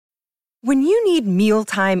When you need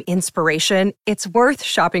mealtime inspiration, it's worth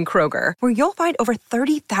shopping Kroger, where you'll find over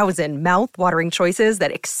 30,000 mouth-watering choices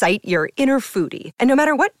that excite your inner foodie. And no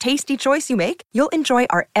matter what tasty choice you make, you'll enjoy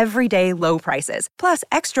our everyday low prices, plus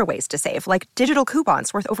extra ways to save, like digital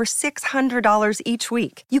coupons worth over $600 each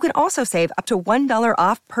week. You can also save up to $1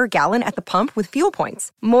 off per gallon at the pump with fuel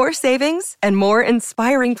points. More savings and more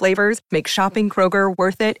inspiring flavors make shopping Kroger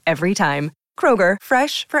worth it every time. Kroger,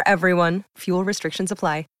 fresh for everyone. Fuel restrictions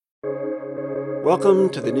apply. Welcome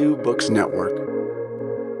to the New Books Network.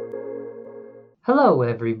 Hello,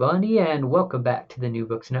 everybody, and welcome back to the New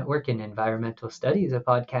Books Network in Environmental Studies, a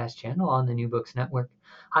podcast channel on the New Books Network.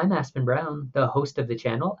 I'm Aspen Brown, the host of the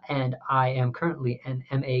channel, and I am currently an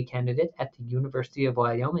MA candidate at the University of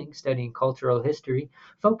Wyoming studying cultural history,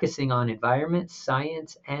 focusing on environment,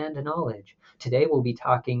 science, and knowledge. Today, we'll be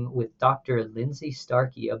talking with Dr. Lindsay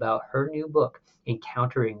Starkey about her new book,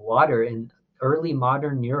 Encountering Water in Early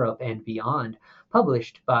Modern Europe and Beyond,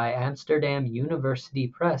 published by Amsterdam University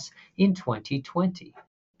Press in 2020.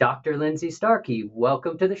 Dr. Lindsay Starkey,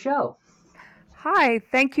 welcome to the show. Hi,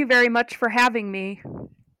 thank you very much for having me.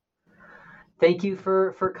 Thank you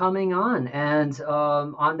for coming on. And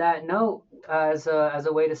on that note, as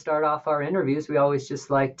a way to start off our interviews, we always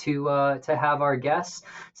just like to have our guests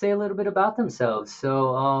say a little bit about themselves.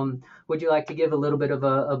 So would you like to give a little bit of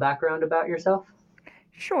a background about yourself?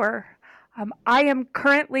 Sure. I am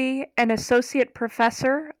currently an associate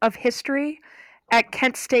professor of history at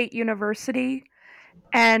Kent State University.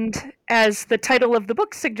 And as the title of the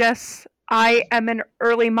book suggests, I am an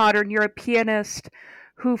early modern Europeanist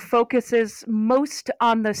who focuses most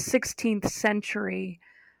on the 16th century.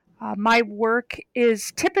 My work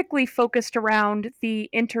is typically focused around the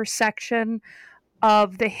intersection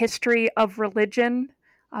of the history of religion,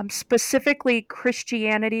 specifically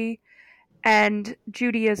Christianity and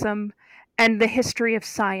Judaism, and the history of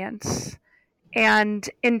science. And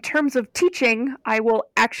in terms of teaching, I will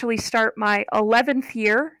actually start my 11th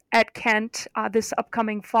year at Kent this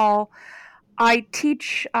upcoming fall. I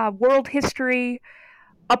teach world history,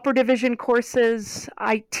 upper division courses.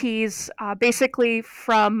 I tease basically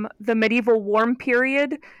from the medieval warm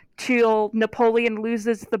period till Napoleon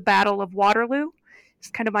loses the Battle of Waterloo. It's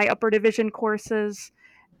kind of my upper division courses.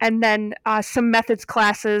 And then some methods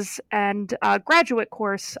classes and a graduate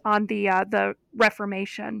course on the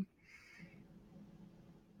Reformation.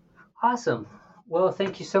 Awesome. Well,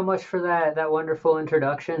 thank you so much for that wonderful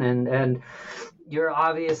introduction, and you're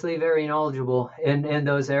obviously very knowledgeable in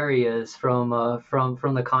those areas from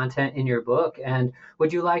the content in your book. And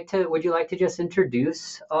would you like to just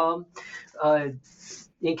introduce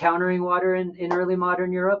Encountering Water in Early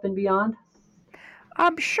Modern Europe and Beyond?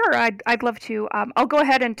 Sure, I'd love to. I'll go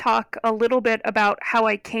ahead and talk a little bit about how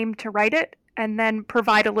I came to write it, and then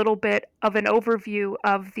provide a little bit of an overview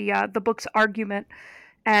of the book's argument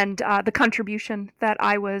and the contribution that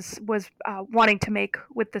I was wanting to make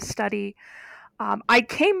with the study. I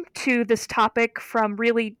came to this topic from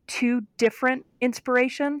really two different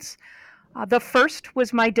inspirations. The first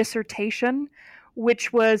was my dissertation,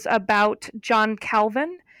 which was about John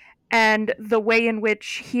Calvin and the way in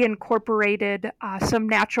which he incorporated some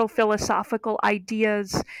natural philosophical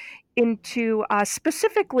ideas into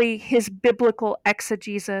specifically his biblical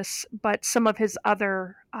exegesis, but some of his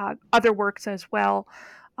other works as well.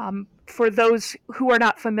 For those who are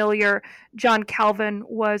not familiar, John Calvin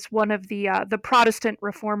was one of the Protestant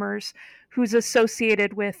reformers who's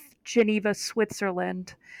associated with Geneva,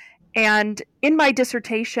 Switzerland. And in my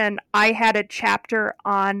dissertation, I had a chapter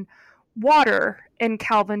on water in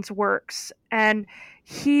Calvin's works, and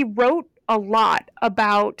he wrote a lot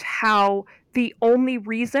about how the only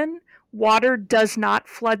reason water does not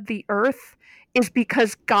flood the earth is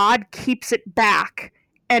because God keeps it back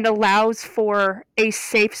and allows for a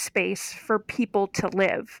safe space for people to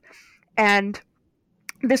live. And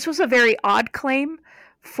this was a very odd claim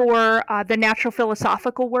for the natural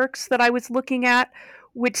philosophical works that I was looking at,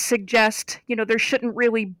 which suggest, there shouldn't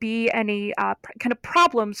really be any kind of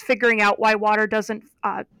problems figuring out why water doesn't,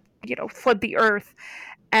 flood the earth.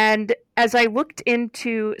 And as I looked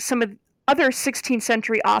into some of other 16th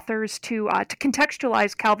century authors to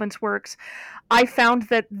contextualize Calvin's works, I found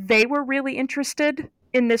that they were really interested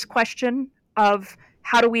in this question of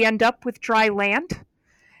how do we end up with dry land?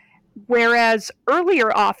 Whereas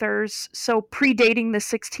earlier authors, so predating the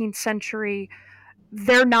 16th century,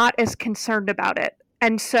 they're not as concerned about it.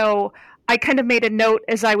 And so I kind of made a note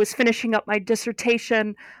as I was finishing up my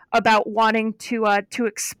dissertation about wanting to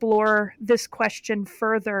explore this question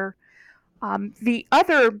further. The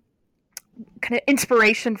other kind of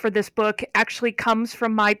inspiration for this book actually comes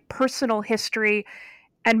from my personal history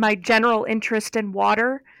and my general interest in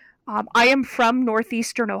water. I am from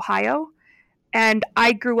northeastern Ohio, and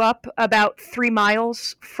I grew up about 3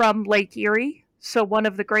 miles from Lake Erie, so one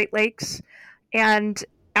of the Great Lakes. And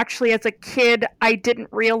actually, as a kid, I didn't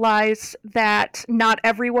realize that not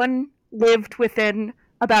everyone lived within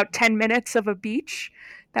about 10 minutes of a beach.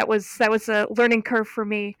 That was a learning curve for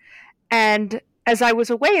me. And as I was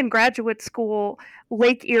away in graduate school,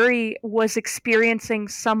 Lake Erie was experiencing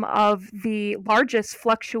some of the largest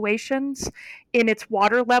fluctuations in its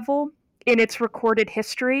water level in its recorded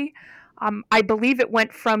history. I believe it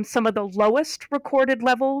went from some of the lowest recorded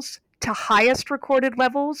levels to highest recorded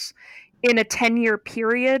levels in a 10-year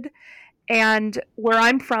period. And where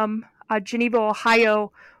I'm from, Geneva,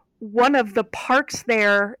 Ohio, one of the parks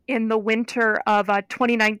there in the winter of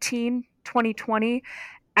 2019, 2020,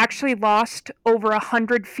 actually lost over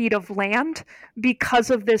 100 feet of land because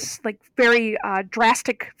of this like very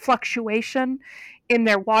drastic fluctuation in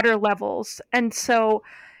their water levels. And so,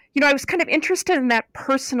 I was kind of interested in that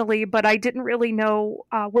personally, but I didn't really know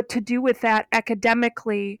what to do with that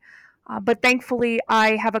academically. But thankfully,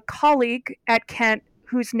 I have a colleague at Kent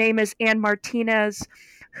whose name is Ann Martinez,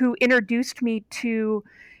 who introduced me to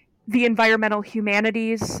the environmental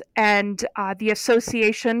humanities and the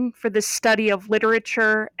Association for the Study of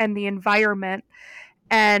Literature and the Environment.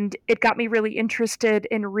 And it got me really interested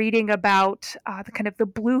in reading about the kind of the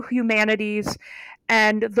blue humanities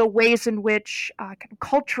and the ways in which kind of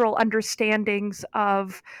cultural understandings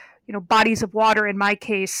of, bodies of water, in my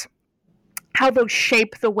case, how those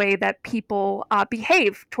shape the way that people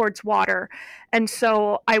behave towards water. And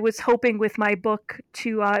so I was hoping with my book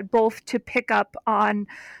to both to pick up on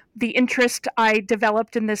the interest I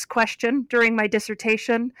developed in this question during my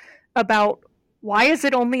dissertation about why is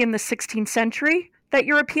it only in the 16th century that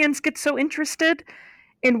Europeans get so interested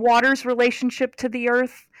in water's relationship to the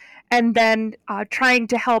earth, and then trying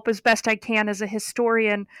to help as best I can as a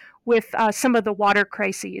historian with some of the water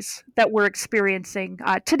crises that we're experiencing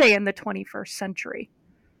today in the 21st century.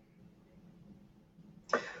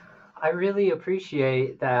 I really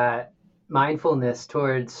appreciate that mindfulness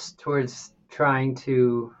towards trying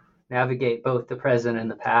to navigate both the present and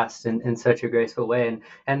the past in such a graceful way,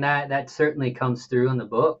 and that certainly comes through in the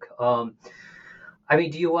book.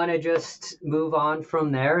 Do you want to just move on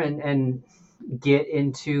from there and get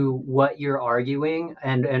into what you're arguing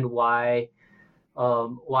and why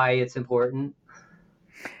it's important?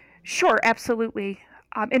 Sure, absolutely.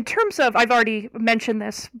 In terms of, I've already mentioned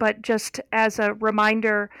this, but just as a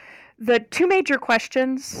reminder, the two major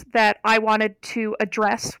questions that I wanted to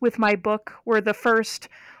address with my book were the first,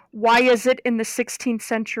 why is it in the 16th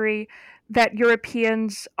century that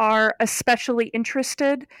Europeans are especially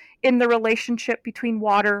interested in the relationship between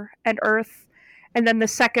water and earth? And then the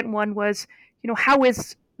second one was, how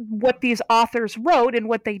is what these authors wrote and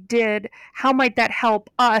what they did, how might that help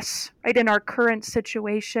us, right, in our current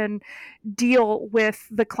situation, deal with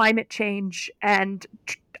the climate change and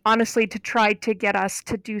honestly to try to get us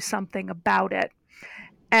to do something about it?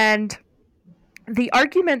 And the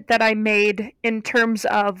argument that I made in terms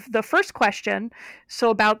of the first question,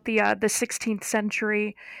 so about the 16th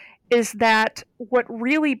century, is that what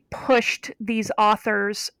really pushed these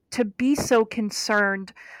authors to be so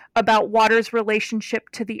concerned about water's relationship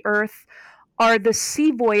to the earth are the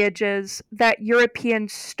sea voyages that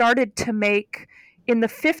Europeans started to make in the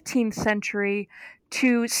 15th century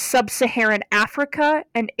to sub-Saharan Africa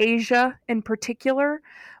and Asia in particular,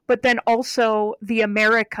 but then also the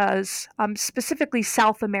Americas, specifically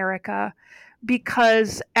South America,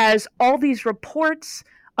 because as all these reports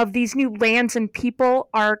of these new lands and people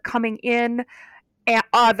are coming in,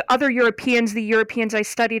 other Europeans, the Europeans I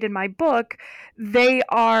studied in my book, they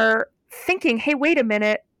are thinking, hey, wait a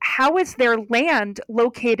minute, how is their land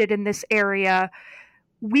located in this area?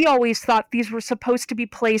 We always thought these were supposed to be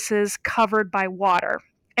places covered by water.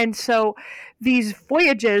 And so these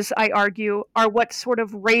voyages, I argue, are what sort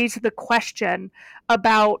of raise the question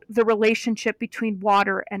about the relationship between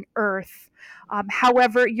water and earth.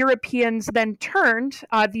 However, Europeans then turned,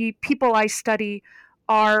 the people I study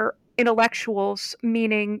are intellectuals,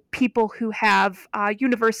 meaning people who have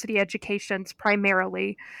university educations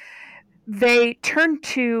primarily. They turned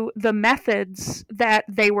to the methods that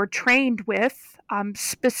they were trained with,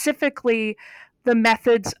 specifically the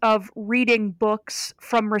methods of reading books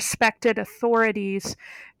from respected authorities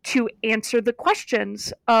to answer the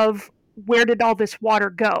questions of where did all this water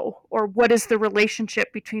go, or what is the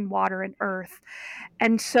relationship between water and earth.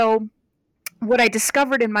 And so what I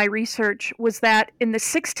discovered in my research was that in the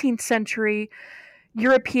 16th century,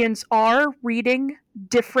 Europeans are reading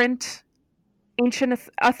different ancient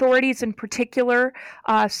authorities in particular,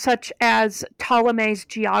 such as Ptolemy's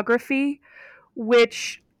geography,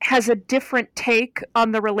 which has a different take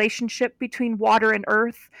on the relationship between water and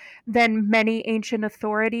earth than many ancient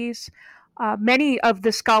authorities. Many of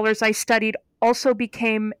the scholars I studied also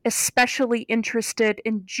became especially interested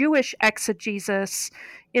in Jewish exegesis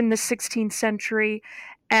in the 16th century,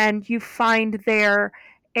 and you find there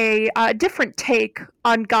a different take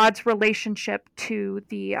on God's relationship to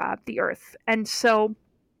the earth. And so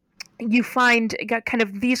you find kind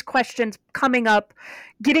of these questions coming up,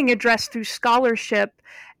 getting addressed through scholarship.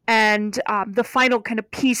 And the final kind of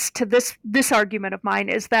piece to this argument of mine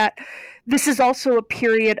is that this is also a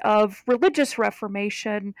period of religious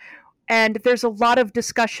reformation, and there's a lot of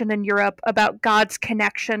discussion in Europe about God's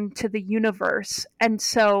connection to the universe. And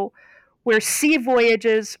so where sea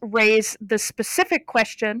voyages raise the specific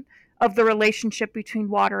question of the relationship between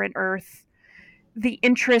water and earth, the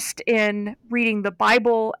interest in reading the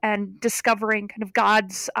Bible and discovering kind of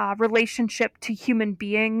God's relationship to human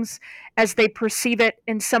beings as they perceive it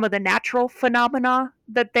in some of the natural phenomena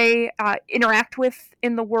that they interact with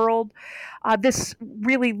in the world. This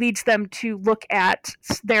really leads them to look at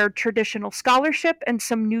their traditional scholarship and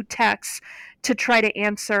some new texts to try to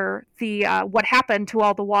answer the what happened to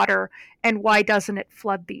all the water and why doesn't it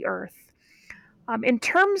flood the earth. In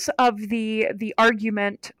terms of the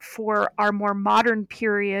argument for our more modern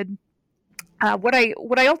period, what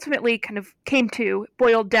I ultimately kind of came to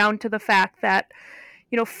boiled down to the fact that,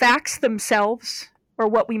 facts themselves, or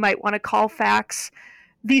what we might want to call facts,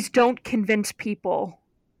 these don't convince people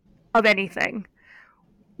of anything.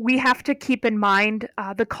 We have to keep in mind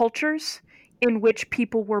the cultures in which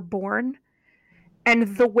people were born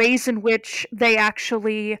and the ways in which they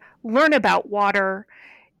actually learn about water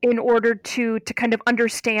in order to kind of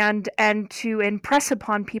understand and to impress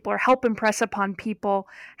upon people or help impress upon people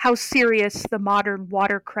how serious the modern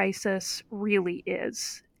water crisis really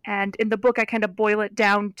is. And in the book, I kind of boil it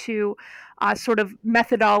down to sort of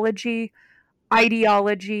methodology,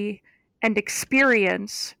 ideology, and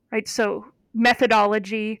experience, right? So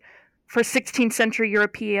methodology for 16th century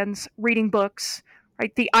Europeans reading books,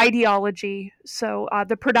 right? The ideology, so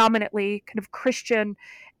the predominantly kind of Christian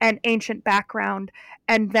and ancient background,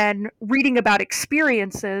 and then reading about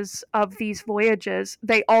experiences of these voyages,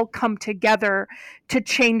 they all come together to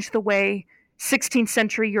change the way 16th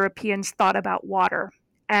century Europeans thought about water.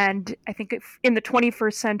 And I think in the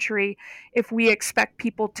 21st century, if we expect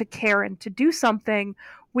people to care and to do something,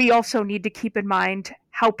 we also need to keep in mind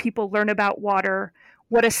how people learn about water,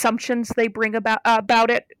 what assumptions they bring about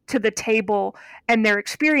it to the table, and their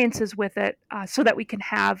experiences with it, so that we can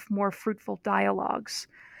have more fruitful dialogues.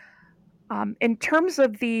 In terms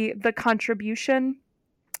of the contribution,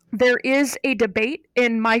 there is a debate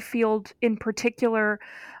in my field in particular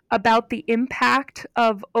about the impact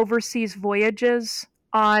of overseas voyages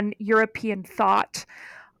on European thought.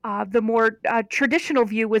 The more traditional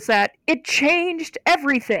view was that it changed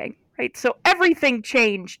everything, right? So everything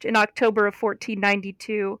changed in October of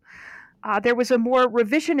 1492. There was a more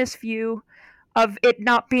revisionist view of it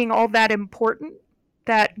not being all that important,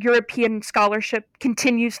 that European scholarship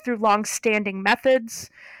continues through long-standing methods,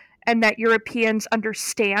 and that Europeans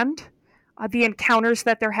understand the encounters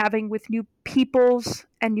that they're having with new peoples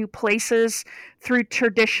and new places through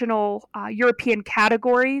traditional European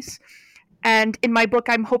categories. And in my book,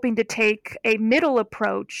 I'm hoping to take a middle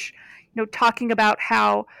approach, talking about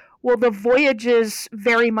how, well, the voyages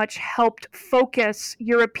very much helped focus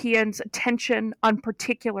Europeans' attention on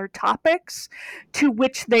particular topics to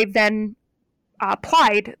which they then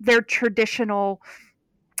applied their traditional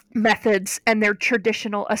methods and their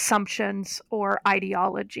traditional assumptions or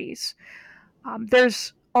ideologies.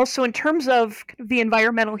 There's also, in terms of the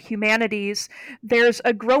environmental humanities, there's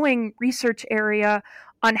a growing research area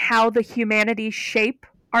on how the humanities shape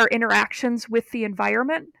our interactions with the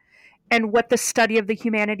environment and what the study of the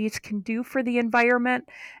humanities can do for the environment.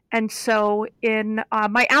 And so in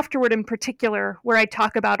my afterword in particular, where I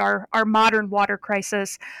talk about our modern water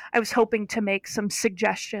crisis, I was hoping to make some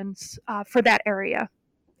suggestions for that area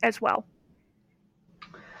as well.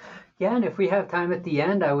 Yeah, and if we have time at the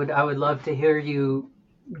end, I would love to hear you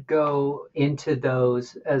go into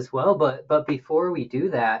those as well. But before we do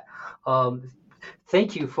that,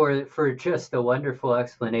 thank you for just a wonderful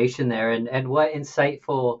explanation there, and what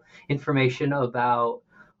insightful information about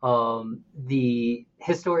the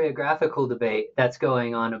historiographical debate that's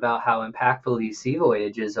going on about how impactful these sea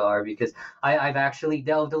voyages are, because I've actually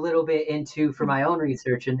delved a little bit into, for my own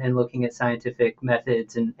research and looking at scientific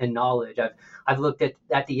methods and knowledge, I've looked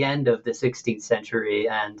at the end of the 16th century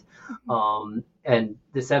and into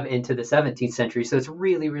the 17th century. So it's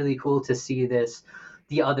really, really cool to see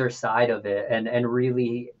the other side of it and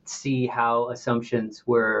really see how assumptions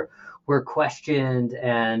were were questioned,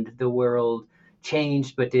 and the world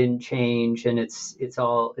changed but didn't change, and it's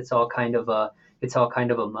all kind of a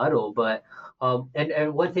muddle. But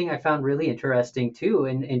and one thing I found really interesting too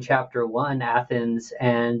in chapter 1, Athens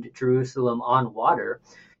and Jerusalem on water,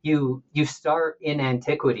 you start in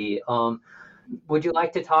antiquity. Would you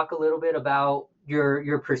like to talk a little bit about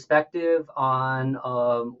your perspective on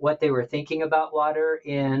what they were thinking about water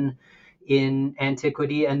in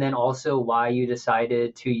antiquity, and then also why you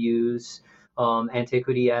decided to use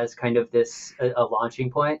antiquity as kind of this a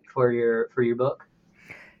launching point for your book?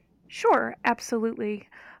 Sure, absolutely.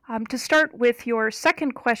 To start with your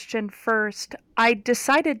second question first, I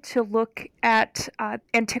decided to look at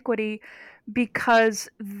antiquity because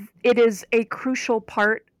it is a crucial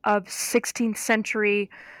part of 16th century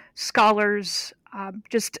scholars,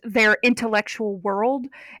 just their intellectual world,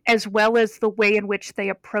 as well as the way in which they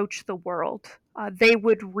approach the world. They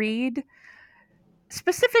would read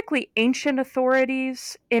specifically ancient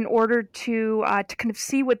authorities in order to kind of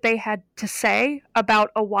see what they had to say about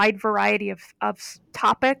a wide variety of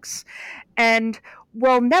topics, and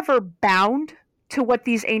were never bound to what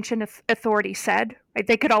these ancient authorities said. Right?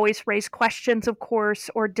 They could always raise questions, of course,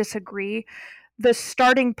 or disagree. The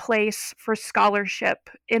starting place for scholarship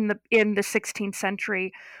in the 16th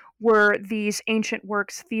century were these ancient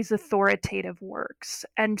works, these authoritative works.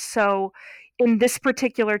 And so in this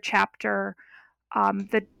particular chapter,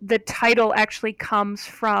 the title actually comes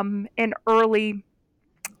from an early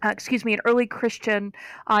Christian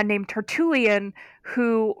named Tertullian,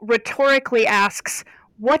 who rhetorically asks,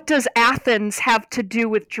 "What does Athens have to do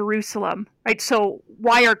with Jerusalem?" Right. So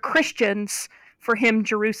why are Christians, for him,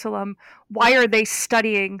 Jerusalem? Why are they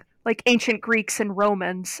studying, like ancient Greeks and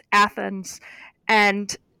Romans, Athens?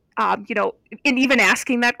 And in even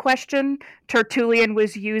asking that question, Tertullian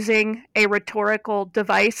was using a rhetorical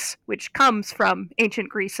device which comes from ancient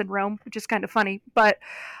Greece and Rome, which is kind of funny. But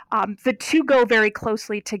the two go very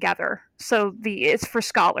closely together. So it's for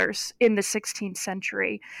scholars in the 16th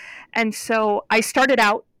century. And so I started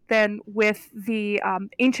out then with the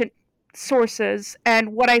ancient sources. And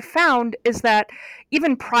what I found is that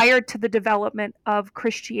even prior to the development of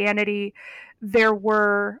Christianity, there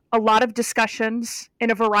were a lot of discussions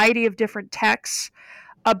in a variety of different texts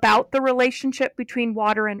about the relationship between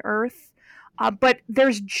water and earth. But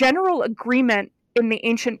there's general agreement in the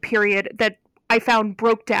ancient period that I found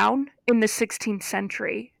broke down in the 16th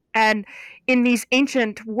century. And in these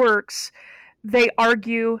ancient works, they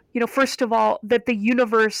argue, first of all, that the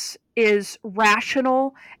universe is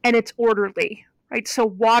rational and it's orderly, right? So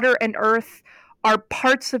water and earth are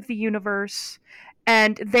parts of the universe,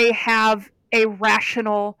 and they have a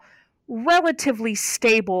rational, relatively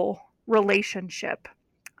stable relationship.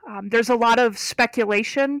 There's a lot of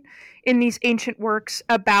speculation in these ancient works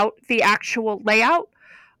about the actual layout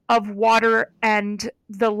of water and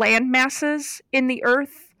the land masses in the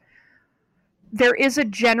earth. There is a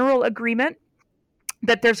general agreement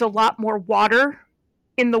that there's a lot more water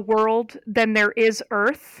in the world than there is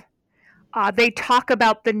earth. They talk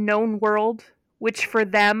about the known world, which for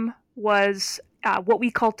them was what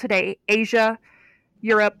we call today Asia,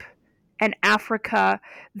 Europe, and Africa,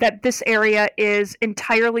 that this area is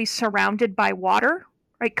entirely surrounded by water,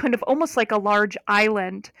 right? Kind of almost like a large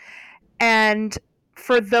island. And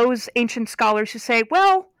for those ancient scholars who say,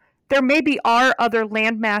 well, there maybe are other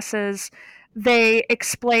land masses, they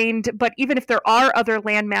explained, but even if there are other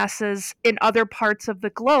land masses in other parts of the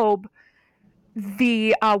globe,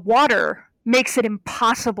 the water makes it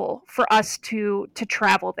impossible for us to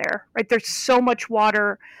travel there, right? There's so much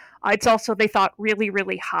water. It's also, they thought, really,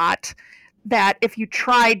 really hot, that if you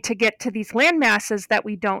tried to get to these land masses that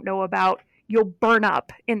we don't know about, you'll burn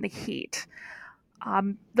up in the heat.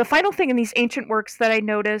 The final thing in these ancient works that I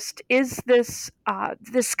noticed is this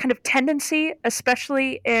kind of tendency,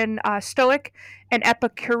 especially in Stoic and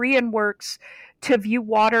Epicurean works, to view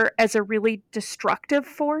water as a really destructive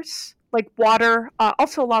force, like water,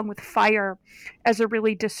 also along with fire, as a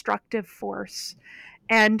really destructive force.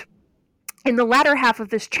 And in the latter half of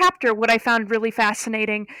this chapter, what I found really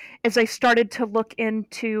fascinating as I started to look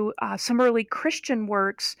into some early Christian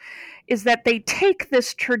works is that they take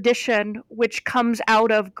this tradition, which comes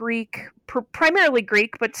out of Greek, primarily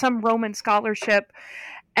Greek, but some Roman scholarship,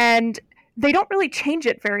 and they don't really change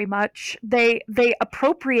it very much. They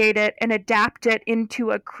appropriate it and adapt it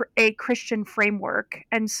into a Christian framework.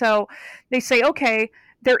 And so they say, okay,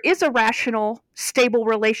 there is a rational, stable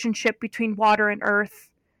relationship between water and earth.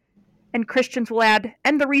 And Christians will add,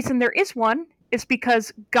 and the reason there is one is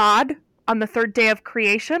because God, on the third day of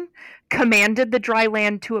creation, commanded the dry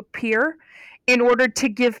land to appear in order to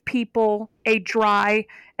give people a dry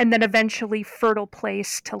and then eventually fertile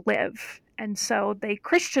place to live. And so they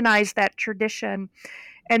Christianized that tradition.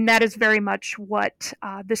 And that is very much what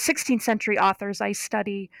the 16th century authors I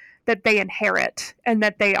study, that they inherit and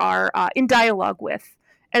that they are in dialogue with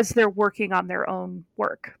as they're working on their own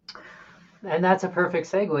work. And that's a perfect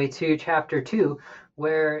segue to chapter 2,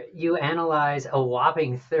 where you analyze a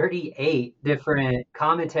whopping 38 different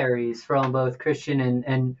commentaries from both Christian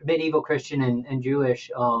and medieval Christian and Jewish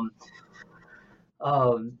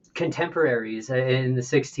contemporaries in the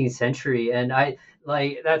 16th century. And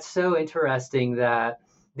that's so interesting that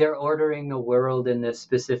they're ordering the world in this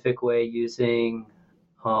specific way, using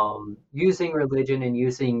religion and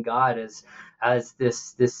using God as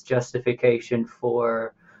this justification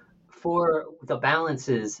for the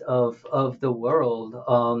balances of the world.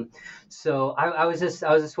 So I was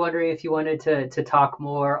just wondering if you wanted to talk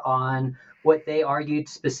more on what they argued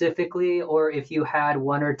specifically, or if you had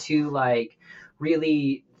one or two like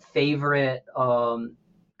really favorite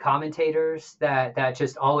commentators that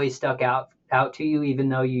just always stuck out to you, even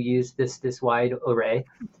though you used this wide array.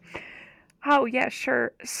 Oh, yeah,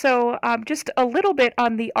 sure. So just a little bit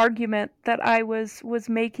on the argument that I was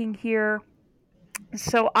making here.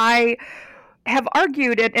 So I have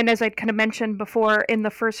argued, and as I kind of mentioned before in the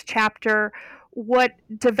first chapter, what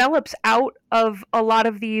develops out of a lot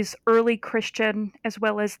of these early Christian as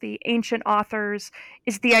well as the ancient authors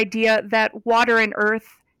is the idea that water and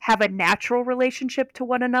earth have a natural relationship to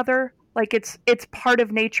one another. Like it's part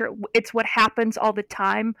of nature. It's what happens all the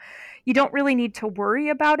time. You don't really need to worry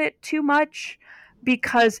about it too much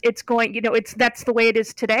because it's going, that's the way it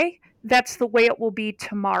is today. That's the way it will be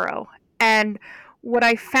tomorrow. And what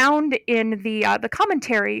I found in the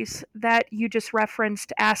commentaries that you just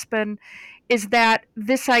referenced, Aspen, is that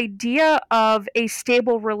this idea of a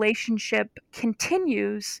stable relationship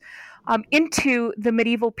continues into the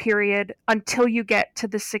medieval period until you get to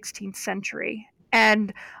the 16th century.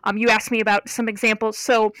 And you asked me about some examples.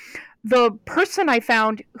 So the person I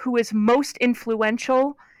found who is most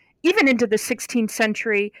influential, even into the 16th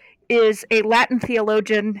century, is a Latin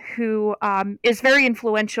theologian who is very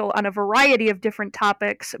influential on a variety of different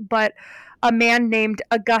topics, but a man named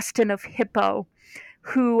Augustine of Hippo,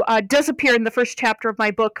 who does appear in the first chapter of my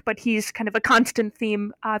book, but he's kind of a constant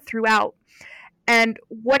theme throughout. And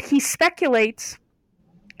what he speculates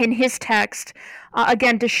in his text,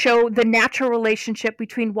 again, to show the natural relationship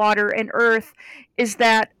between water and earth, is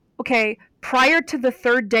that, okay, prior to the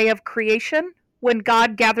third day of creation, when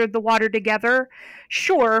God gathered the water together,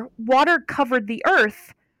 sure, water covered the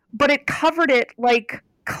earth, but it covered it like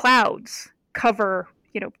clouds cover,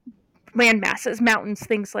 land masses, mountains,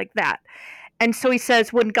 things like that. And so he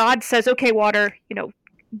says, when God says, okay, water,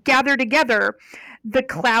 gather together, the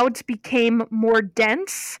clouds became more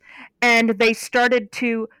dense and they started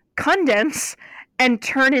to condense and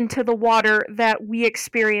turn into the water that we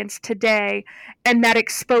experience today, and that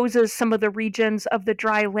exposes some of the regions of the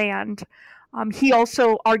dry land. He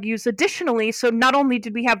also argues additionally, so not only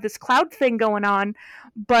did we have this cloud thing going on,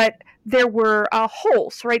 but there were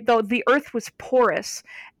holes, right? Though the earth was porous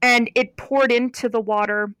and it poured into the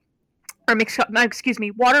water,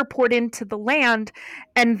 water poured into the land,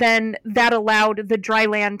 and then that allowed the dry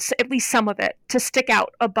land, at least some of it, to stick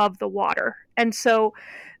out above the water. And so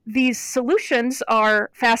these solutions are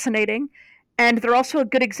fascinating, and they're also a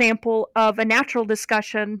good example of a natural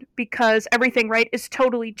discussion because everything, right, is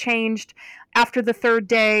totally changed after the third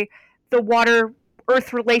day. The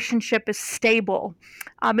water-earth relationship is stable.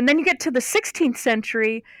 And then you get to the 16th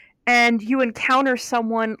century, and you encounter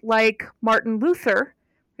someone like Martin Luther,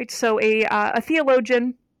 right? So a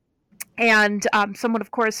theologian and someone,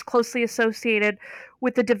 of course, closely associated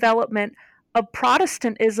with the development of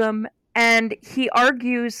Protestantism. And he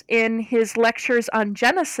argues in his lectures on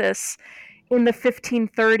Genesis in the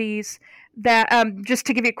 1530s that, just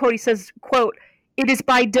to give you a quote, he says, quote, "It is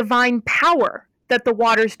by divine power that the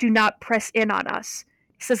waters do not press in on us."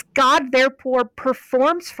 He says, "God therefore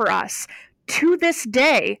performs for us to this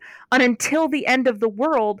day and until the end of the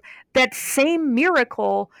world that same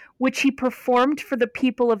miracle which he performed for the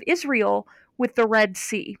people of Israel with the Red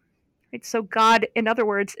Sea." Right? So God, in other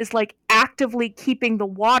words, is like actively keeping the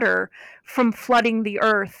water from flooding the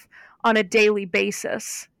earth on a daily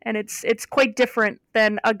basis. And it's quite different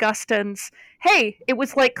than Augustine's, hey, it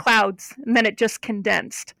was like clouds, and then it just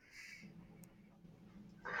condensed.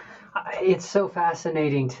 It's so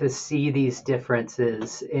fascinating to see these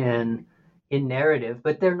differences in narrative,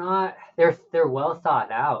 but they're well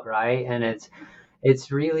thought out, right? And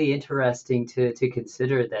it's really interesting to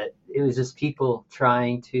consider that it was just people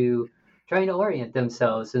trying to orient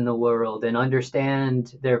themselves in the world and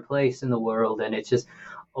understand their place in the world. And it's just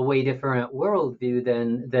a way different worldview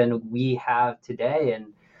than we have today.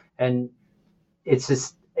 And it's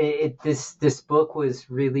just this book was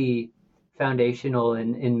really foundational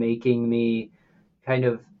in making me kind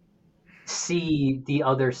of see the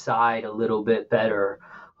other side a little bit better,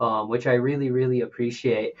 which I really, really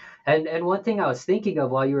appreciate. And one thing I was thinking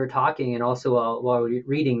of while you were talking, and also while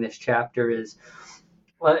reading this chapter, is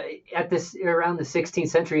at this around the 16th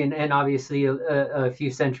century, and obviously a few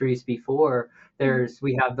centuries before,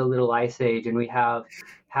 we have the Little Ice Age, and we have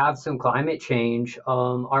some climate change.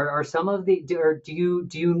 Are some of the or do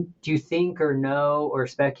you think or know or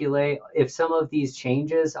speculate if some of these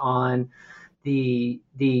changes on the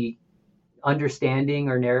understanding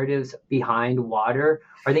or narratives behind water,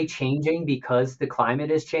 are they changing because the climate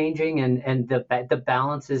is changing, and the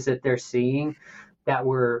balances that they're seeing that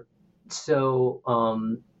were so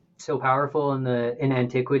powerful in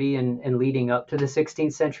antiquity and leading up to the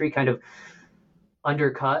 16th century kind of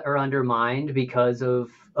undercut or undermined because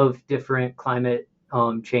of different climate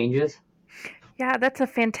changes? Yeah, that's a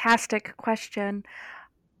fantastic question.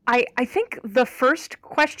 I think the first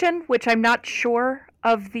question, which I'm not sure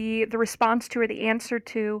of the response to or the answer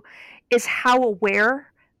to, is how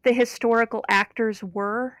aware the historical actors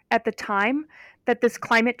were at the time that this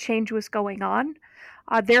climate change was going on.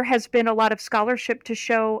 There has been a lot of scholarship to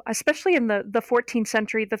show, especially in the 14th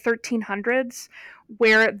century, the 1300s,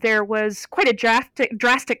 where there was quite a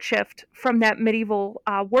drastic shift from that medieval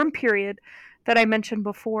warm period that I mentioned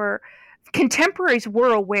before. Contemporaries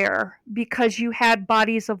were aware because you had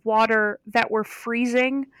bodies of water that were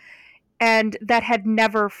freezing and that had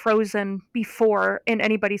never frozen before in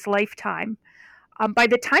anybody's lifetime. By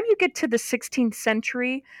the time you get to the 16th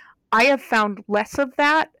century, I have found less of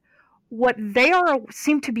that. What they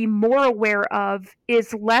seem to be more aware of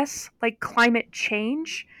is less like climate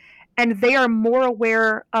change, and they are more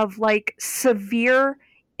aware of like severe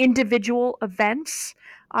individual events.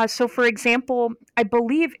 So, for example, I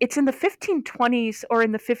believe it's in the 1520s or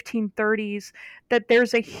in the 1530s that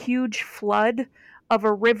there's a huge flood of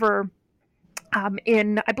a river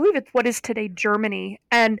in, I believe it's what is today Germany,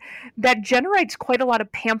 and that generates quite a lot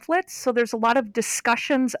of pamphlets. So there's a lot of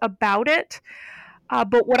discussions about it.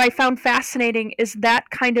 But what I found fascinating is that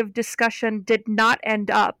kind of discussion did not end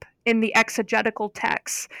up in the exegetical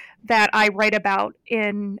texts that I write about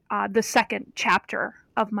in the second chapter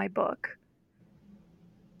of my book.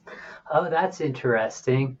 Oh, that's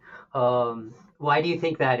interesting. Why do you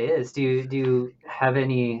think that is? Do you have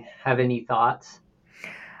any thoughts?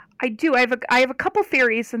 I do. I have a couple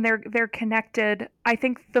theories, and they're connected. I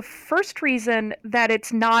think the first reason that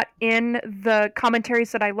it's not in the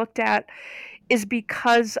commentaries that I looked at is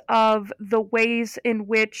because of the ways in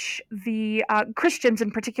which the Christians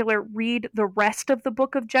in particular read the rest of the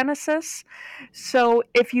book of Genesis. So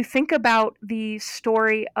if you think about the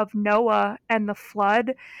story of Noah and the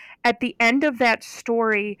flood, at the end of that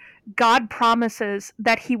story, God promises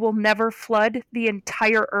that he will never flood the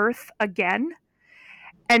entire earth again.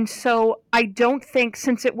 And so I don't think,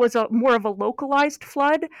 since it was more of a localized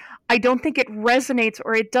flood, I don't think it resonates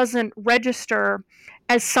or it doesn't register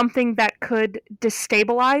as something that could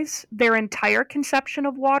destabilize their entire conception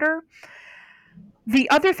of water. The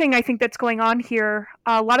other thing I think that's going on here,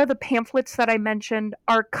 a lot of the pamphlets that I mentioned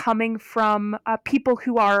are coming from people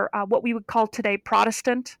who are what we would call today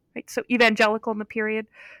Protestant, right? So evangelical in the period,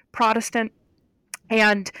 Protestant.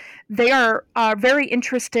 And they are very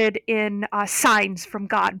interested in signs from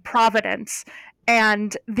God, providence,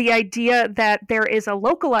 and the idea that there is a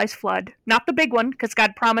localized flood, not the big one, because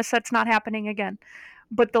God promised that's not happening again,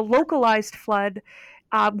 but the localized flood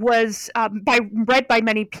was read by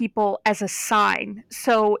many people as a sign.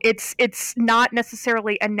 So it's not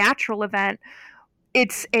necessarily a natural event.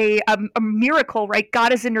 It's a miracle, right?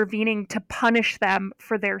 God is intervening to punish them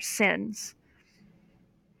for their sins.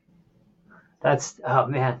 Oh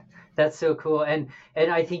man, that's so cool. And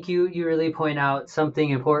I think you really point out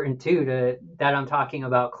something important too, that I'm talking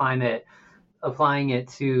about climate, applying it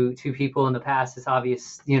to people in the past. It's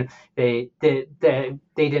obvious, they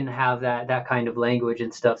didn't have that kind of language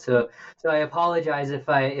and stuff. So I apologize if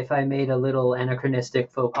I made a little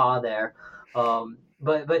anachronistic faux pas there.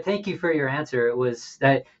 But thank you for your answer. It was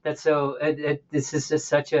that's so this is just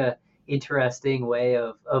such a interesting way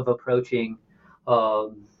of approaching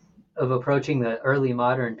the early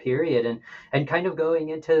modern period, and kind of going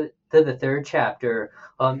into the third chapter.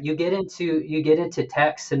 You get into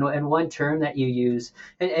text, and one term that you use,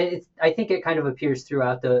 and I think it kind of appears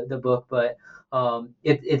throughout the book, but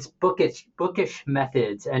it's bookish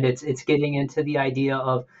methods, and it's getting into the idea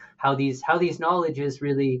of how these knowledges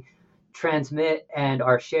really transmit and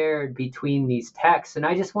are shared between these texts. And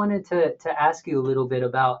I just wanted to ask you a little bit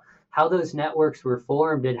about how those networks were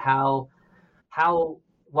formed and how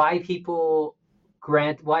why people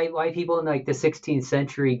why people in like the 16th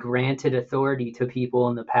century granted authority to people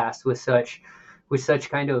in the past with such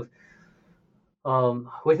kind of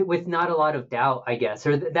with not a lot of doubt, I guess,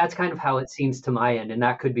 or that's kind of how it seems to my end, and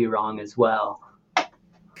that could be wrong as well.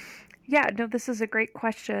 Yeah, no, this is a great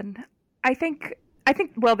question. I think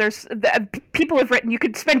well, there's people have written. You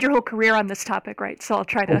could spend your whole career on this topic, right? So I'll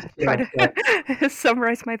try to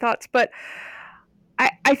summarize my thoughts. But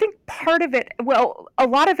I think part of it, well, a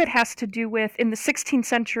lot of it has to do with, in the 16th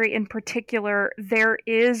century in particular, there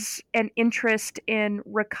is an interest in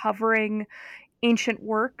recovering ancient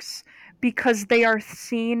works because they are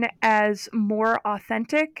seen as more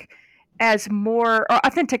authentic, or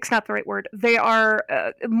authentic's not the right word. They are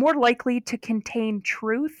more likely to contain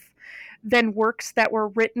truth than works that were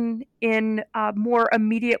written in more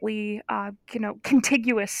immediately,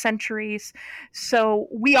 contiguous centuries. So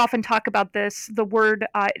we often talk about this. The word,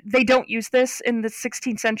 they don't use this in the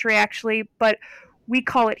 16th century actually, but we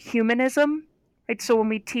call it humanism. Right? So when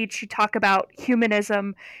we teach, you talk about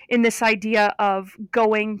humanism in this idea of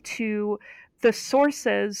going to the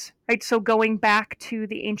sources, right? So going back to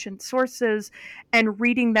the ancient sources and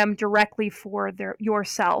reading them directly for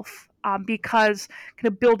yourself. Because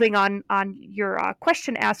kind of building on your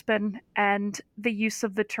question, Aspen, and the use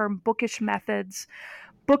of the term bookish methods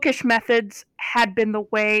had been the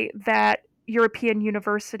way that European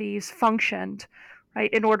universities functioned,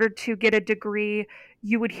 right? In order to get a degree,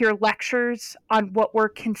 you would hear lectures on what were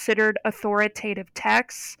considered authoritative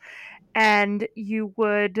texts, and you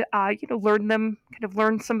would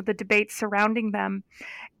learn some of the debates surrounding them.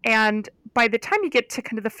 And by the time you get to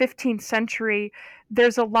kind of the 15th century,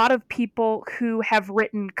 there's a lot of people who have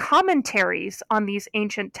written commentaries on these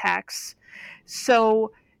ancient texts.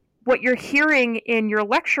 So what you're hearing in your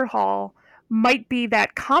lecture hall might be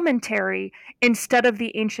that commentary instead of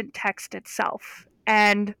the ancient text itself.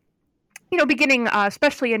 And, beginning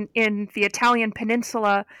especially in the Italian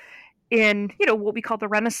peninsula, in what we call the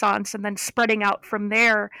Renaissance, and then spreading out from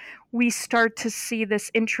there, we start to see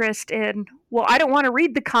this interest in, well, I don't want to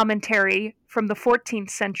read the commentary from the 14th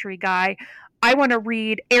century guy. I want to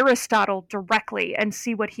read Aristotle directly and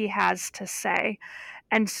see what he has to say.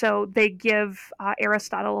 And so they give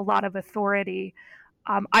Aristotle a lot of authority.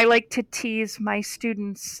 I like to tease my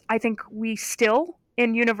students. I think we still,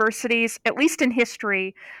 in universities, at least in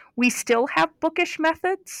history, we still have bookish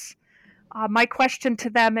methods. My question to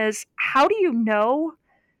them is, how do you know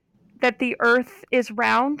that the Earth is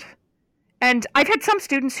round? And I've had some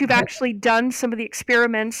students who've actually done some of the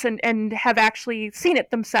experiments and have actually seen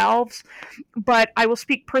it themselves. But I will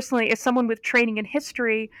speak personally as someone with training in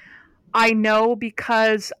history. I know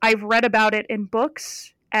because I've read about it in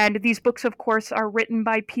books. And these books, of course, are written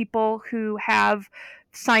by people who have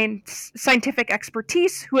scientific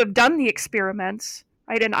expertise, who have done the experiments,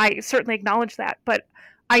 right? And I certainly acknowledge that. But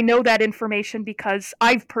I know that information because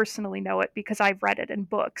I've personally know it because I've read it in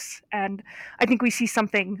books. And I think we see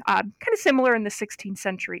something kind of similar in the 16th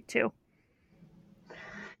century too.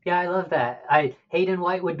 Yeah, I love that. Hayden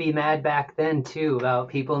White would be mad back then too about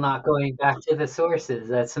people not going back to the sources.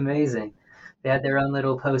 That's amazing. They had their own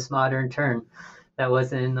little postmodern turn that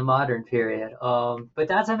wasn't in the modern period. But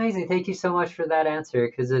that's amazing. Thank you so much for that answer,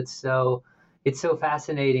 because it's so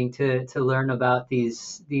fascinating to learn about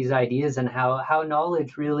these ideas and how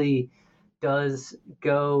knowledge really is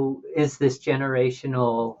this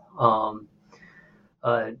generational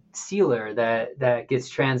sealer that gets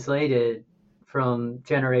translated from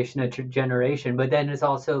generation to generation. But then it's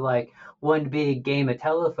also like one big game of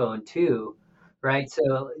telephone too, right?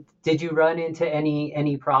 So did you run into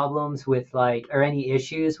any problems with or any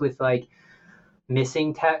issues with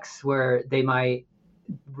missing texts where they might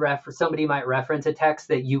somebody might reference a text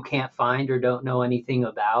that you can't find or don't know anything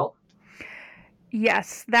about?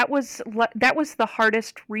 Yes, that was the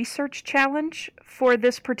hardest research challenge for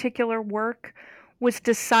this particular work, was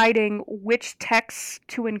deciding which texts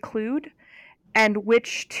to include and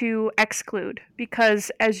which to exclude, because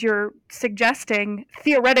as you're suggesting,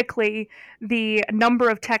 theoretically, the number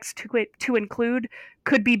of texts to include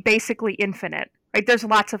could be basically infinite. Right? There's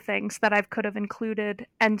lots of things that I could have included,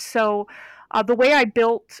 and so the way I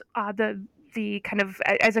built the kind of,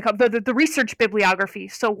 as I call it, the research bibliography.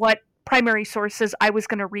 So what primary sources I was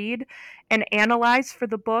going to read and analyze for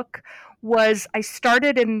the book was, I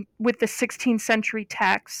started with the 16th century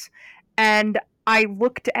texts, and I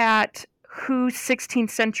looked at who 16th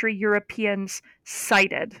century Europeans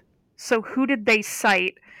cited. So who did they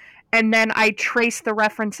cite? and then I trace the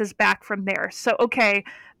references back from there. So, okay,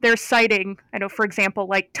 they're citing, I know, for example,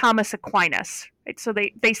 like Thomas Aquinas, right? So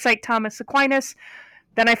they cite Thomas Aquinas,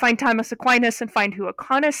 then I find Thomas Aquinas and find who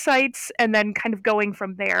Aquinas cites, and then kind of going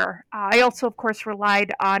from there. I also, of course,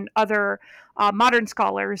 relied on other modern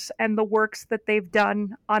scholars and the works that they've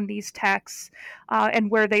done on these texts,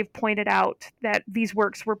 and where they've pointed out that these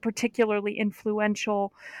works were particularly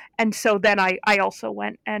influential. And so then I also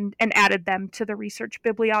went and added them to the research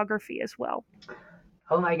bibliography as well.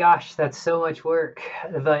 Oh my gosh, that's so much work,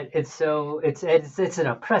 but it's an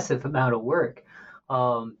impressive amount of work.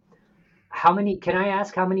 Can I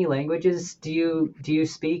ask how many languages do you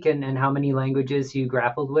speak, and how many languages you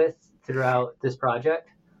grappled with throughout this project?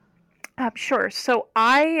 Sure. So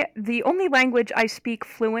the only language I speak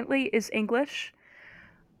fluently is English.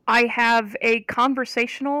 I have a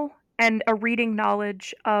conversational and a reading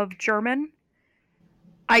knowledge of German.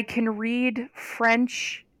 I can read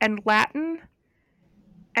French and Latin.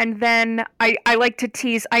 And then I like to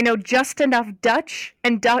tease, I know just enough Dutch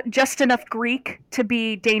and just enough Greek to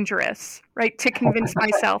be dangerous, right? To convince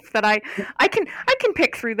myself that I can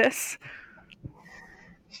pick through this.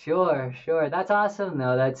 Sure. That's awesome,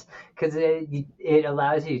 though. That's because it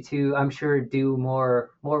allows you to, I'm sure, do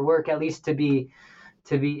more work, at least or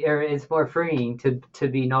it's more freeing to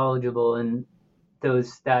be knowledgeable in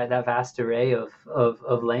that vast array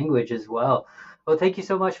of language as well. Well, thank you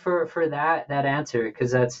so much for that answer,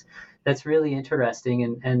 because that's really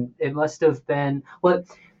interesting, and it must have been,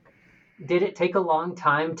 did it take a long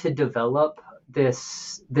time to develop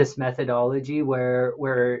this methodology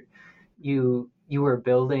where you were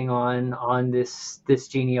building on this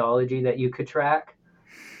genealogy that you could track?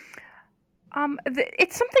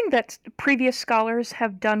 It's something that previous scholars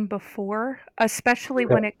have done before, especially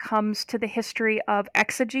when it comes to the history of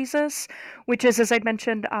exegesis, which is, as I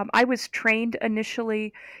mentioned, I was trained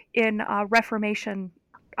initially in Reformation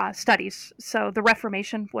studies. So the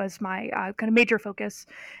Reformation was my kind of major focus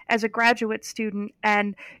as a graduate student,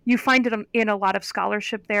 and you find it in a lot of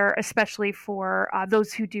scholarship there, especially for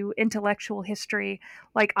those who do intellectual history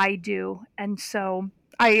like I do. And so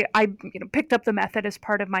I picked up the method as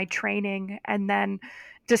part of my training, and then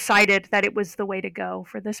decided that it was the way to go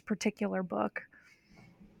for this particular book.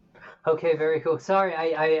 Okay, very cool. Sorry,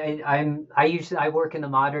 I work in the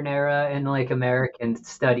modern era and like American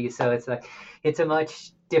studies, so it's a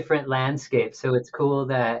much different landscape. So it's cool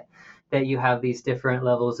that you have these different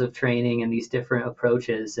levels of training and these different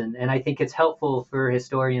approaches, and I think it's helpful for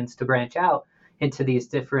historians to branch out into these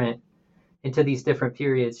different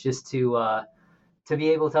periods, just to be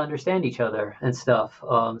able to understand each other and stuff.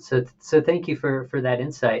 So thank you for that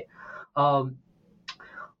insight.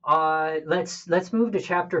 Let's move to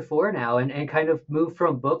chapter 4 now, and kind of move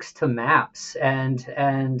from books to maps and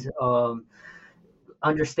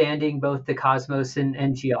understanding both the cosmos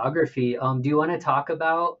and geography. Do you want to talk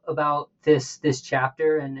about this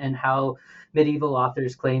chapter and how medieval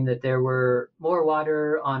authors claim that there were more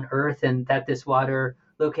water on Earth, and that this water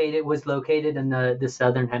was located in the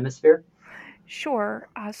southern hemisphere? Sure.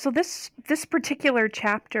 So this particular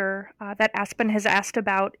chapter that Aspen has asked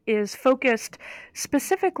about is focused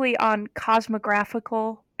specifically on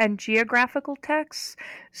cosmographical and geographical texts.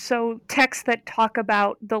 So texts that talk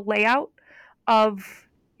about the layout of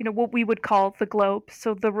what we would call the globe.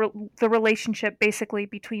 So the relationship basically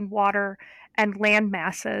between water and land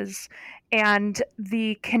masses, and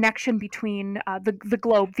the connection between the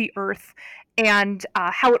globe, the Earth, and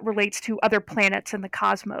how it relates to other planets in the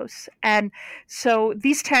cosmos. And so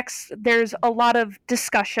these texts, there's a lot of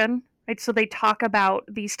discussion, right? So they talk about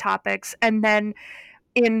these topics, and then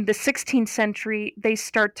in the 16th century, they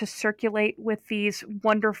start to circulate with these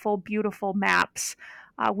wonderful, beautiful maps,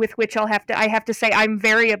 with which I have to say I'm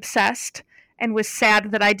very obsessed, and was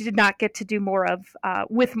sad that I did not get to do more of I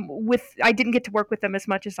didn't get to work with them as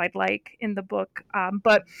much as I'd like in the book.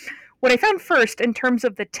 But what I found first in terms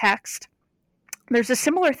of the text, there's a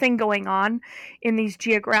similar thing going on in these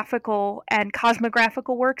geographical and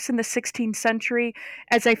cosmographical works in the 16th century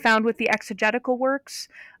as I found with the exegetical works.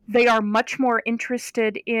 They are much more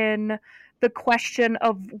interested in the question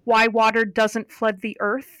of why water doesn't flood the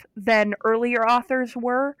earth than earlier authors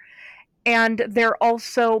were. And they're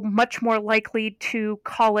also much more likely to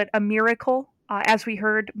call it a miracle, as we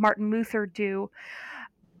heard Martin Luther do.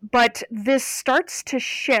 But this starts to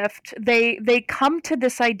shift. They come to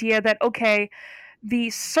this idea that, okay,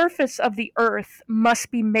 the surface of the earth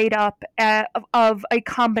must be made up of a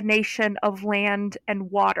combination of land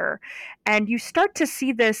and water. And you start to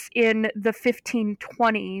see this in the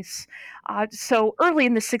 1520s. So early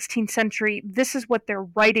in the 16th century, this is what they're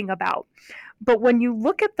writing about. But when you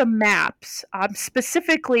look at the maps,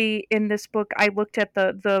 specifically in this book, I looked at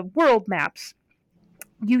the world maps.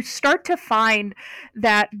 You start to find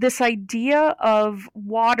that this idea of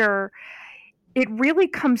water, it really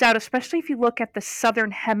comes out, especially if you look at the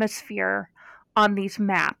southern hemisphere on these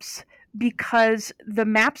maps, because the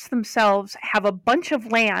maps themselves have a bunch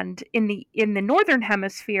of land in the northern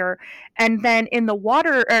hemisphere, and then in the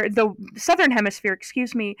water, or the southern hemisphere,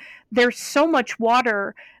 excuse me, there's so much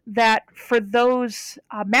water that for those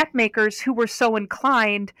map makers who were so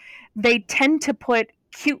inclined, they tend to put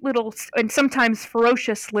cute little and sometimes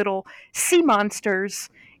ferocious little sea monsters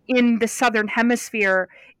in the southern hemisphere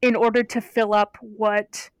in order to fill up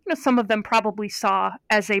what some of them probably saw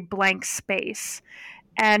as a blank space.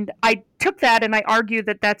 And I took that and I argue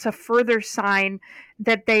that that's a further sign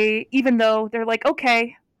that they, even though they're like,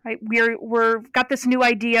 okay, right, we're got this new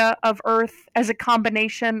idea of Earth as a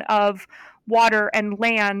combination of water and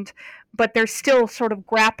land, but they're still sort of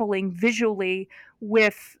grappling visually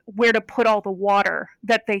with where to put all the water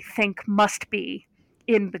that they think must be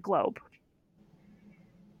in the globe.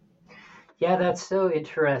 Yeah, that's so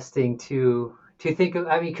interesting to think of.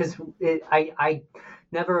 I mean, because I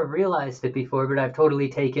never realized it before, but I've totally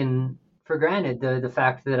taken for granted the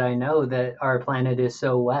fact that I know that our planet is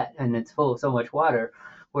so wet and it's full of so much water.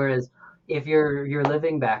 Whereas if you're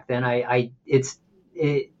living back then,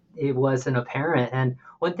 it wasn't apparent. And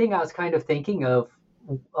one thing I was kind of thinking of,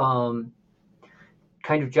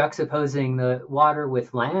 kind of juxtaposing the water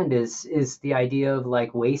with land is the idea of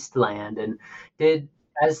like wasteland. And did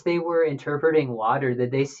as they were interpreting water,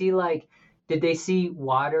 did they see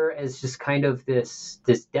water as just kind of this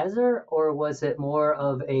desert, or was it more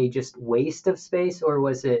of a just waste of space, or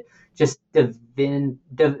was it just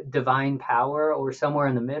divine power, or somewhere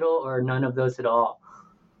in the middle, or none of those at all?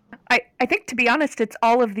 I think, to be honest, it's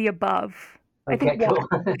all of the above. Okay, cool.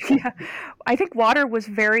 Yeah, I think water was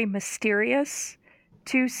very mysterious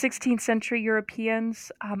to 16th century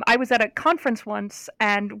Europeans. I was at a conference once,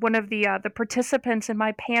 and one of the participants in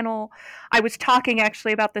my panel, I was talking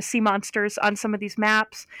actually about the sea monsters on some of these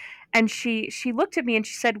maps, and she looked at me and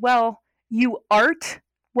she said, "Well, you art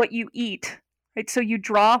what you eat, right? So you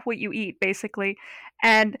draw what you eat, basically."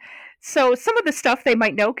 And so some of the stuff they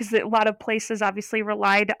might know, because a lot of places obviously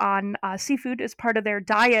relied on seafood as part of their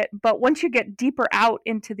diet. But once you get deeper out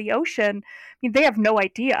into the ocean, I mean, they have no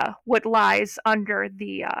idea what lies under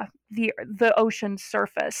the ocean's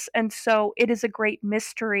surface, and so it is a great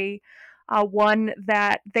mystery. One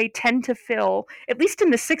that they tend to fill, at least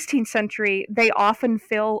in the 16th century, they often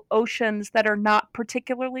fill oceans that are not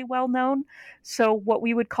particularly well known. So, what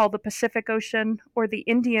we would call the Pacific Ocean or the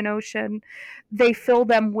Indian Ocean, they fill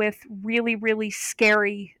them with really, really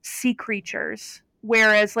scary sea creatures.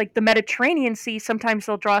 Whereas, like the Mediterranean Sea, sometimes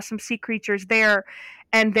they'll draw some sea creatures there,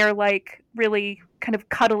 and they're like really kind of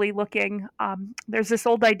cuddly looking. There's this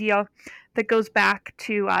old idea that goes back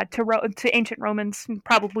to ancient Romans, and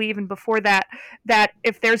probably even before that, that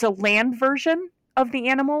if there's a land version of the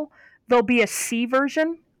animal, there'll be a sea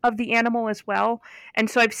version of the animal as well. And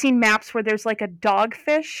so I've seen maps where there's like a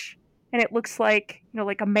dogfish, and it looks like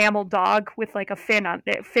like a mammal dog with like a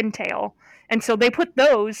fin tail. And so they put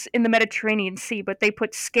those in the Mediterranean Sea, but they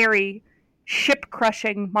put scary ship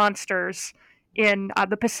crushing monsters in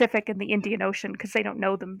the Pacific and the Indian Ocean because they don't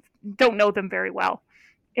know them very well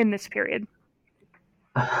in this period.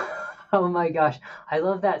 Oh my gosh, I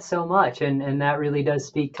love that so much, and that really does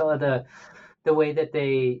speak to the way that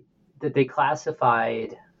they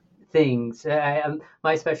classified things.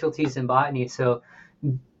 My specialty is in botany, so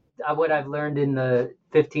what I've learned in the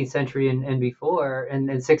 15th century and before, and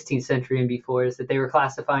 16th century and before, is that they were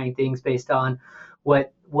classifying things based on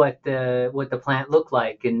what the plant looked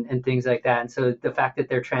like and things like that. And so the fact that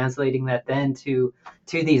they're translating that then to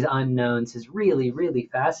these unknowns is really, really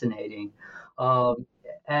fascinating.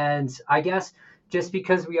 And I guess just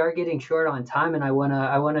because we are getting short on time, and I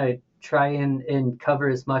wanna try and cover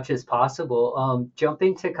as much as possible,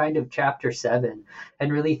 jumping to kind of chapter 7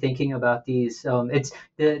 and really thinking about these. It's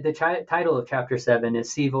the title of chapter 7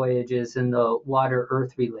 is Sea Voyages and the Water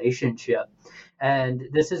Earth Relationship. And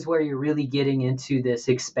this is where you're really getting into this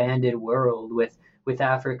expanded world with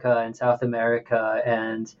Africa and South America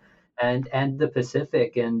and the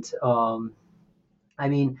Pacific. And I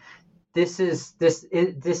mean, this is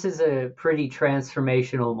a pretty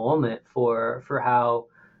transformational moment for how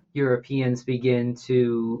Europeans begin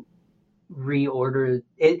to reorder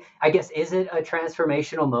it. I guess, is it a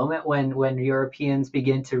transformational moment when Europeans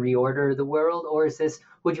begin to reorder the world, or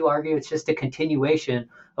would you argue it's just a continuation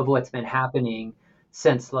of what's been happening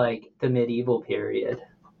since like the medieval period?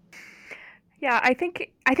 Yeah, I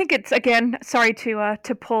think it's, again, sorry to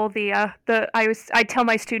pull I tell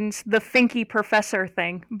my students the thinky professor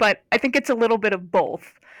thing, but I think it's a little bit of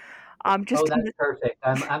both. Oh, Just in that's perfect.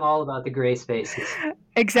 I'm all about the gray spaces.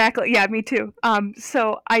 Exactly. Yeah, me too.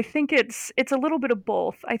 So I think it's a little bit of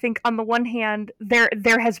both. I think on the one hand, there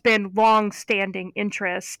has been long-standing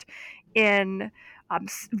interest in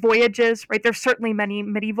voyages, right? There's certainly many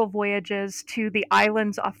medieval voyages to the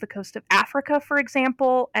islands off the coast of Africa, for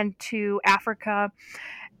example, and to Africa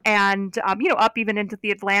and up even into the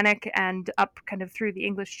Atlantic and up kind of through the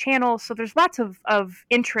English Channel. So there's lots of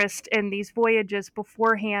interest in these voyages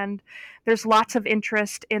beforehand. There's lots of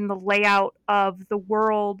interest in the layout of the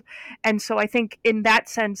world. And so I think in that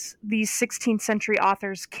sense, these 16th century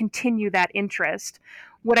authors continue that interest.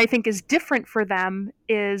 What I think is different for them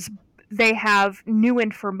is they have new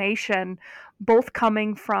information, both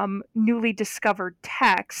coming from newly discovered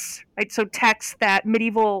texts, right? So texts that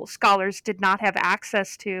medieval scholars did not have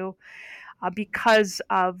access to because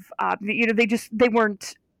of they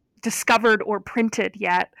weren't discovered or printed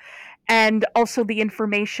yet, and also the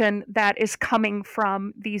information that is coming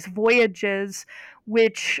from these voyages,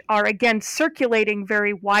 which are again circulating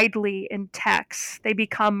very widely in texts. They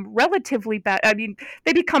become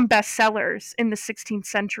they become bestsellers in the 16th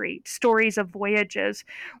century, stories of voyages,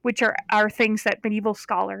 which are things that medieval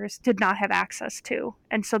scholars did not have access to.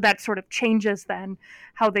 And so that sort of changes then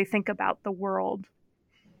how they think about the world.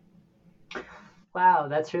 Wow,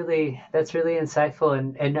 that's really insightful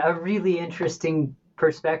and a really interesting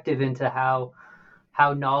perspective into how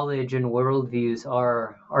knowledge and worldviews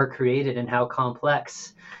are created and how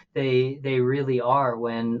complex they really are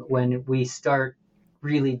when we start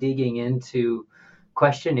really digging into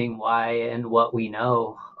questioning why and what we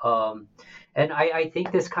know. And I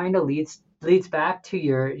think this kind of leads back to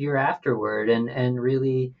your afterword and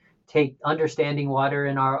really take understanding water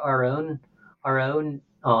in our own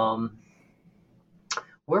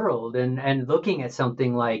world and looking at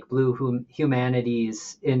something like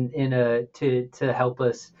humanities in a to help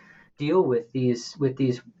us deal with these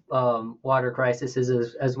water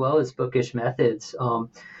crises as well as bookish methods.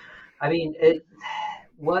 I mean,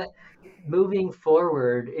 what moving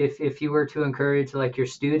forward, if you were to encourage like your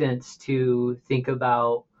students to think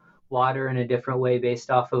about water in a different way based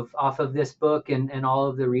off of this book and all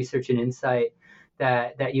of the research and insight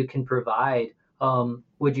that you can provide,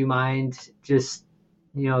 would you mind just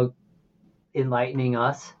you know enlightening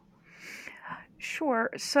us? Sure.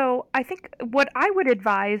 So I think what I would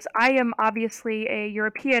advise, I am obviously a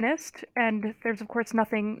Europeanist, and there's of course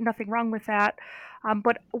nothing wrong with that.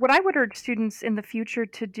 But what I would urge students in the future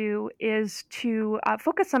to do is to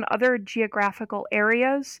focus on other geographical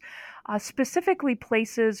areas, specifically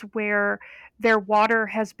places where their water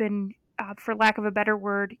has been, for lack of a better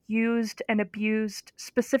word, used and abused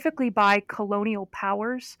specifically by colonial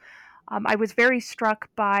powers. I was very struck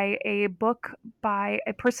by a book by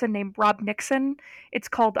a person named Rob Nixon. It's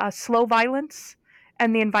called Slow Violence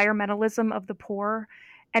and the Environmentalism of the Poor.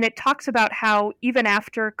 And it talks about how even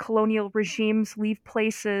after colonial regimes leave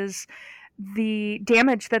places, the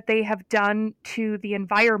damage that they have done to the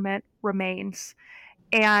environment remains.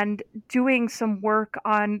 And doing some work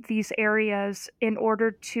on these areas in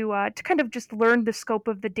order to kind of just learn the scope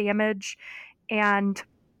of the damage, and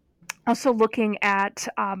also looking at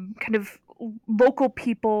kind of local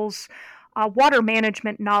people's water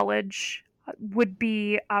management knowledge would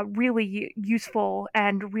be a really useful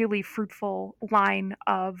and really fruitful line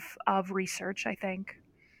of research, I think.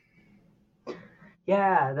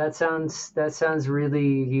 Yeah, that sounds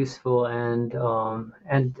really useful and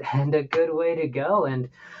a good way to go. And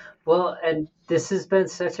well, and this has been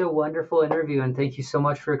such a wonderful interview, and thank you so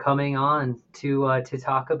much for coming on to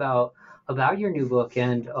talk about your new book.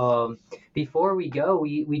 And before we go,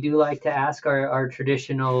 we do like to ask our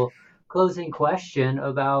traditional closing question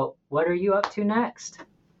about what are you up to next?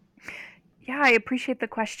 Yeah, I appreciate the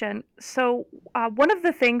question. So, one of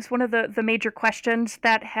the major questions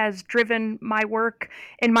that has driven my work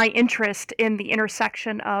and my interest in the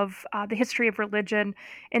intersection of the history of religion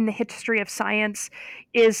and the history of science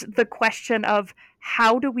is the question of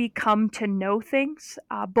how do we come to know things,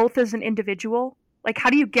 both as an individual? Like, how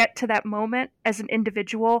do you get to that moment as an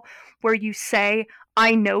individual where you say,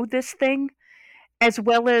 I know this thing, as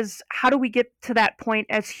well as how do we get to that point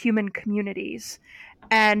as human communities?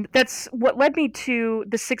 And that's what led me to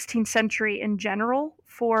the 16th century in general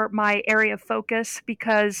for my area of focus,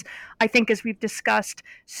 because I think, as we've discussed,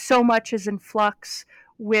 so much is in flux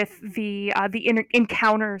with the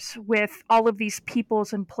encounters with all of these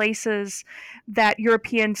peoples and places that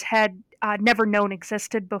Europeans had never known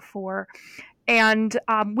existed before. And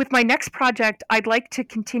with my next project, I'd like to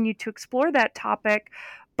continue to explore that topic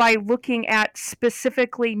by looking at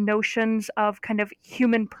specifically notions of kind of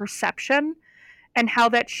human perception and how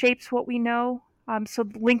that shapes what we know. So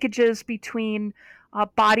linkages between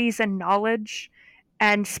bodies and knowledge,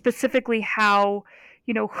 and specifically how,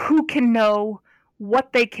 who can know,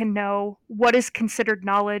 what they can know, what is considered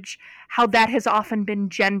knowledge, how that has often been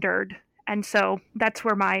gendered. And so that's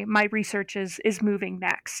where my research is moving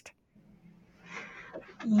next.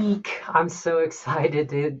 Eek! I'm so excited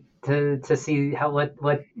to see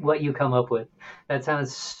what you come up with. That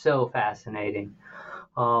sounds so fascinating.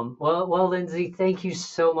 Well, Lindsay, thank you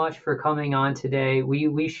so much for coming on today.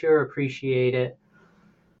 We sure appreciate it.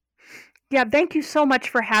 Yeah, thank you so much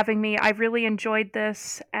for having me. I really enjoyed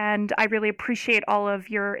this, and I really appreciate all of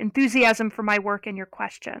your enthusiasm for my work and your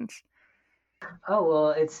questions. Oh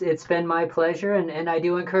well, it's been my pleasure, and I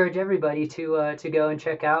do encourage everybody to go and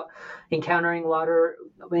check out Encountering Water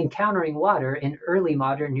in Early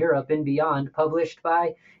Modern Europe and Beyond, published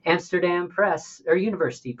by Amsterdam Press or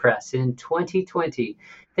University Press in 2020.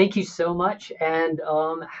 Thank you so much, and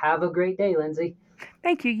have a great day, Lindsay.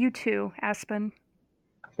 Thank you. You too, Aspen.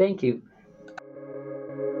 Thank you.